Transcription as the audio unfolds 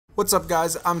What's up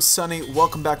guys, I'm Sunny.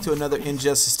 Welcome back to another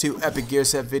Injustice 2 Epic Gear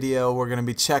Set video. We're going to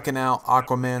be checking out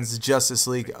Aquaman's Justice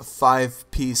League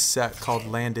 5-piece set called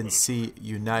Land and Sea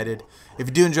United. If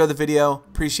you do enjoy the video,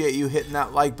 appreciate you hitting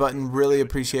that like button. Really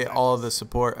appreciate all of the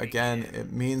support. Again,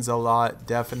 it means a lot,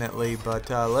 definitely.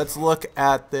 But let's look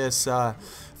at this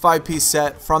 5-piece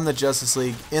set from the Justice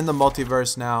League in the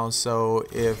multiverse now. So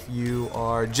if you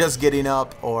are just getting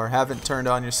up or haven't turned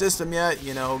on your system yet,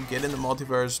 you know, get in the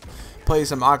multiverse. Play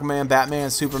some Aquaman, Batman,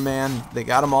 Superman. They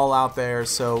got them all out there.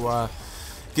 So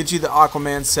get you the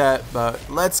Aquaman set. But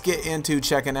let's get into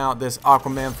checking out this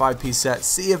Aquaman 5-piece set.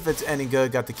 See if it's any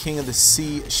good. Got the King of the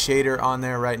Sea shader on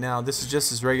there right now. This is just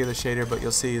his regular shader, but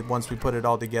you'll see once we put it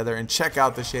all together and check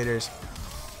out the shaders.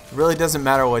 It really doesn't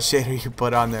matter what shader you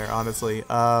put on there, honestly.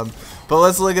 But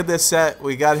let's look at this set.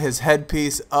 We got his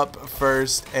headpiece up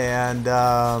first, and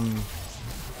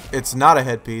it's not a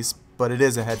headpiece, but it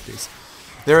is a headpiece.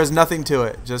 There is nothing to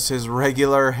it, just his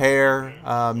regular hair,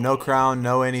 no crown,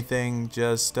 no anything,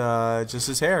 just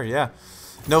his hair, yeah.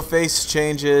 No face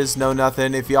changes, no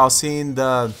nothing. If y'all seen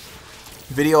the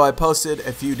video I posted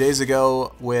a few days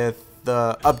ago with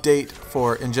the update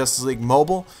for Injustice League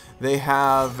Mobile, they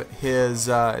have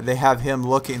him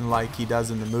looking like he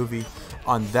does in the movie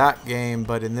on that game,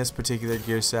 but in this particular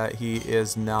gear set, he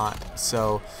is not.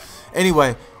 So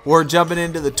anyway, we're jumping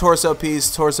into the torso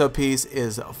piece. Torso piece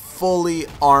is fully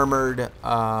armored.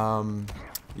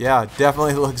 Yeah,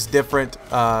 definitely looks different.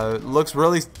 Looks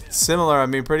really similar. I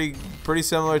mean, pretty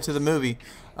similar to the movie,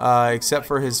 except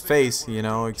for his face. You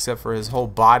know, except for his whole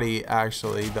body.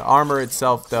 Actually, the armor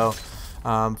itself, though,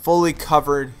 fully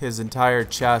covered his entire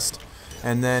chest,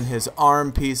 and then his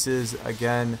arm pieces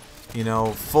again. You know,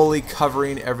 fully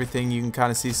covering everything. You can kind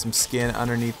of see some skin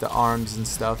underneath the arms and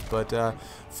stuff, but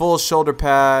full shoulder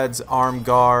pads, arm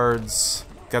guards,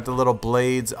 got the little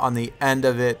blades on the end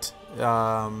of it,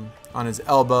 on his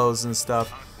elbows and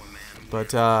stuff, but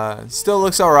still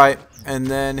looks alright. And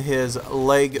then his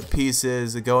leg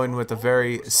pieces going with a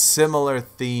very similar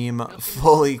theme,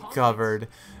 fully covered.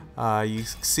 You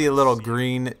see a little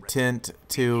green tint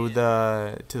to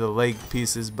the leg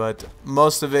pieces, but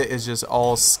most of it is just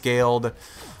all scaled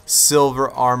silver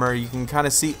armor. You can kind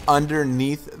of see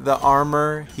underneath the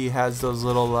armor he has those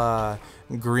little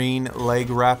green leg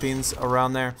wrappings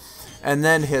around there. And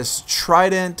then his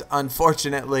trident,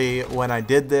 unfortunately, when I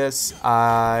did this,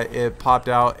 it popped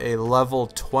out a level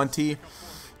 20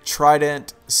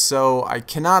 trident, so I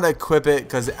cannot equip it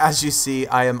because, as you see,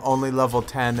 I am only level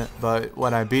 10, but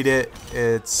when I beat it,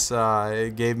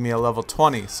 it gave me a level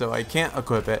 20, so I can't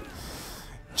equip it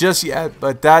just yet.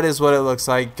 But that is what it looks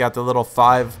like. Got the little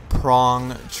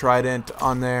 5-prong trident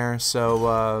on there,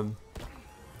 so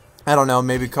I don't know,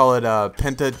 maybe call it a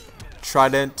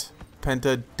pentatrident,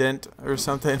 pentadent or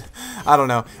something. I don't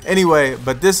know. Anyway,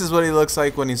 but this is what he looks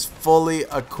like when he's fully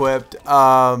equipped.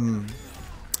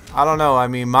 I don't know. I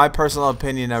mean, my personal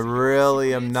opinion, I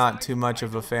really am not too much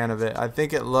of a fan of it. I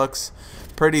think it looks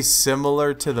pretty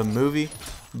similar to the movie,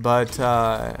 but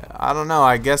I don't know.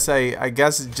 I guess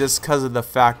just because of the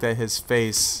fact that his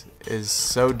face is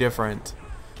so different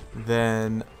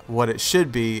than what it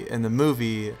should be in the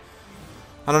movie,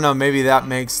 I don't know. Maybe that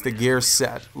makes the gear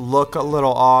set look a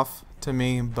little off to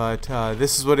me, but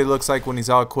this is what he looks like when he's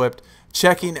all equipped.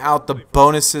 Checking out the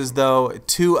bonuses, though: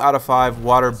 2 out of 5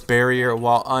 water barrier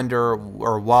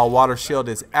while water shield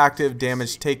is active.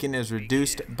 Damage taken is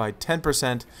reduced by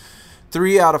 10%.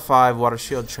 3 out of 5 water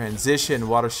shield transition.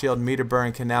 Water shield meter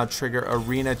burn can now trigger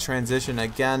arena transition.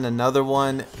 Again, another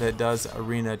one that does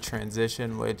arena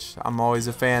transition, which I'm always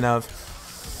a fan of.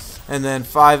 And then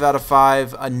 5 out of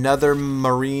 5, another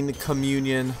marine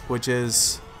communion, which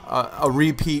is a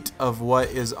repeat of what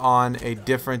is on a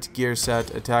different gear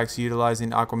set. Attacks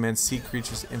utilizing Aquaman's sea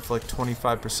creatures inflict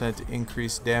 25%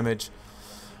 increased damage.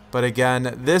 But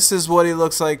again, this is what he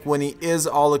looks like when he is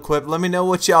all equipped. Let me know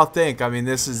what y'all think. I mean,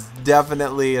 this is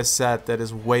definitely a set that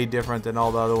is way different than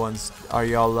all the other ones. Are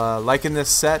y'all liking this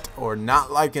set or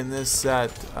not liking this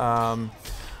set?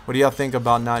 What do y'all think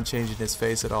about not changing his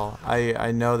face at all?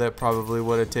 I know that probably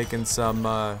would have taken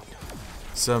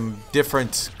some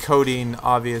different coding,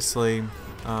 obviously,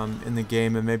 in the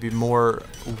game, and maybe more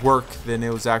work than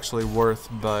it was actually worth,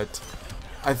 but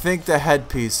I think the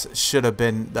headpiece should have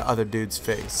been the other dude's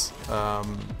face,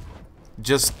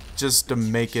 just to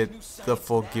make it the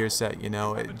full gear set, you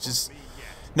know. It just,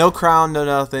 no crown, no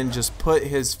nothing, just put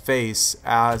his face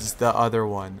as the other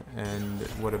one, and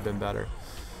it would have been better.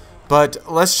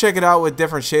 But let's check it out with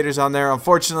different shaders on there.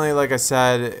 Unfortunately, like I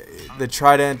said, the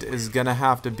Trident is gonna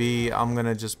have to be, I'm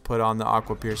gonna just put on the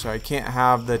Aqua Piercer. I can't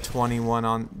have the 21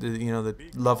 on the, the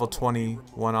level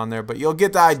 21 on there, but you'll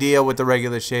get the idea with the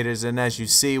regular shaders. And as you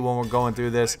see when we're going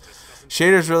through this,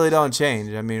 shaders really don't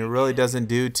change. I mean, it really doesn't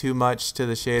do too much to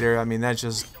the shader. I mean, that's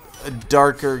just a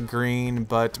darker green,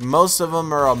 but most of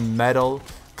them are a metal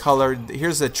color.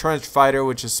 Here's the Trench Fighter,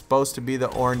 which is supposed to be the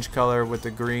orange color with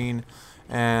the green,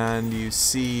 and you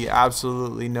see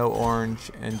absolutely no orange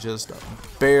and just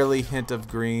barely hint of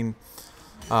green.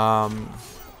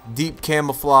 Deep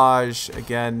camouflage,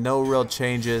 again, no real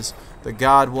changes. The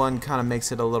God one kind of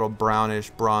makes it a little brownish,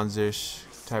 bronzish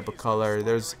type of color.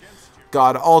 There's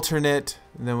God alternate,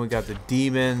 and then we got the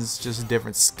demons, just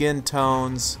different skin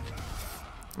tones,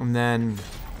 and then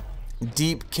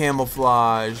deep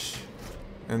camouflage.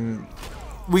 And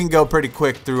we can go pretty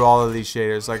quick through all of these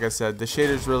shaders. Like I said, the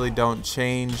shaders really don't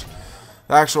change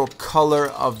the actual color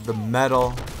of the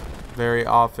metal very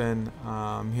often.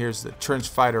 Here's the Trench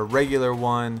Fighter regular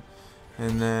one,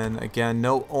 and then again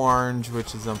no orange,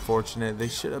 which is unfortunate. They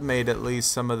should have made at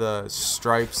least some of the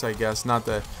stripes, I guess, not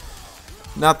the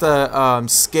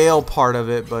scale part of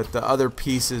it, but the other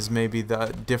pieces, maybe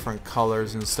the different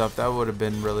colors and stuff. That would have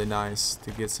been really nice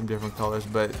to get some different colors.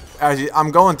 But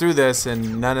I'm going through this,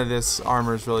 and none of this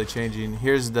armor is really changing.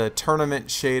 Here's the Tournament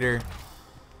shader,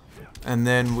 and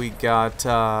then we got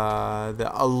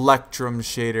the Electrum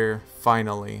shader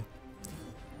finally.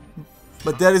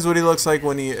 But that is what he looks like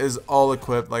when he is all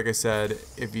equipped. Like I said,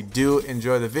 if you do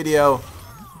enjoy the video,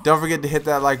 don't forget to hit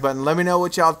that like button. Let me know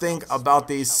what y'all think about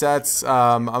these sets.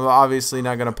 I'm obviously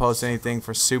not going to post anything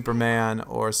for Superman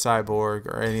or Cyborg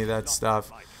or any of that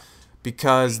stuff,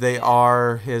 because they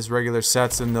are his regular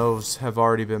sets and those have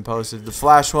already been posted. The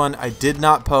Flash one I did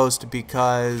not post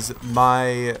because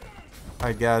my,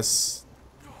 I guess,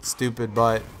 stupid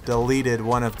butt deleted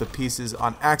one of the pieces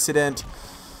on accident.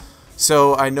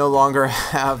 So I no longer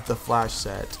have the Flash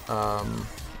set.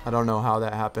 I don't know how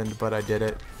that happened, but I did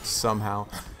it somehow.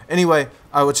 Anyway,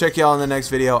 I will check y'all in the next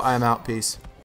video. I am out. Peace.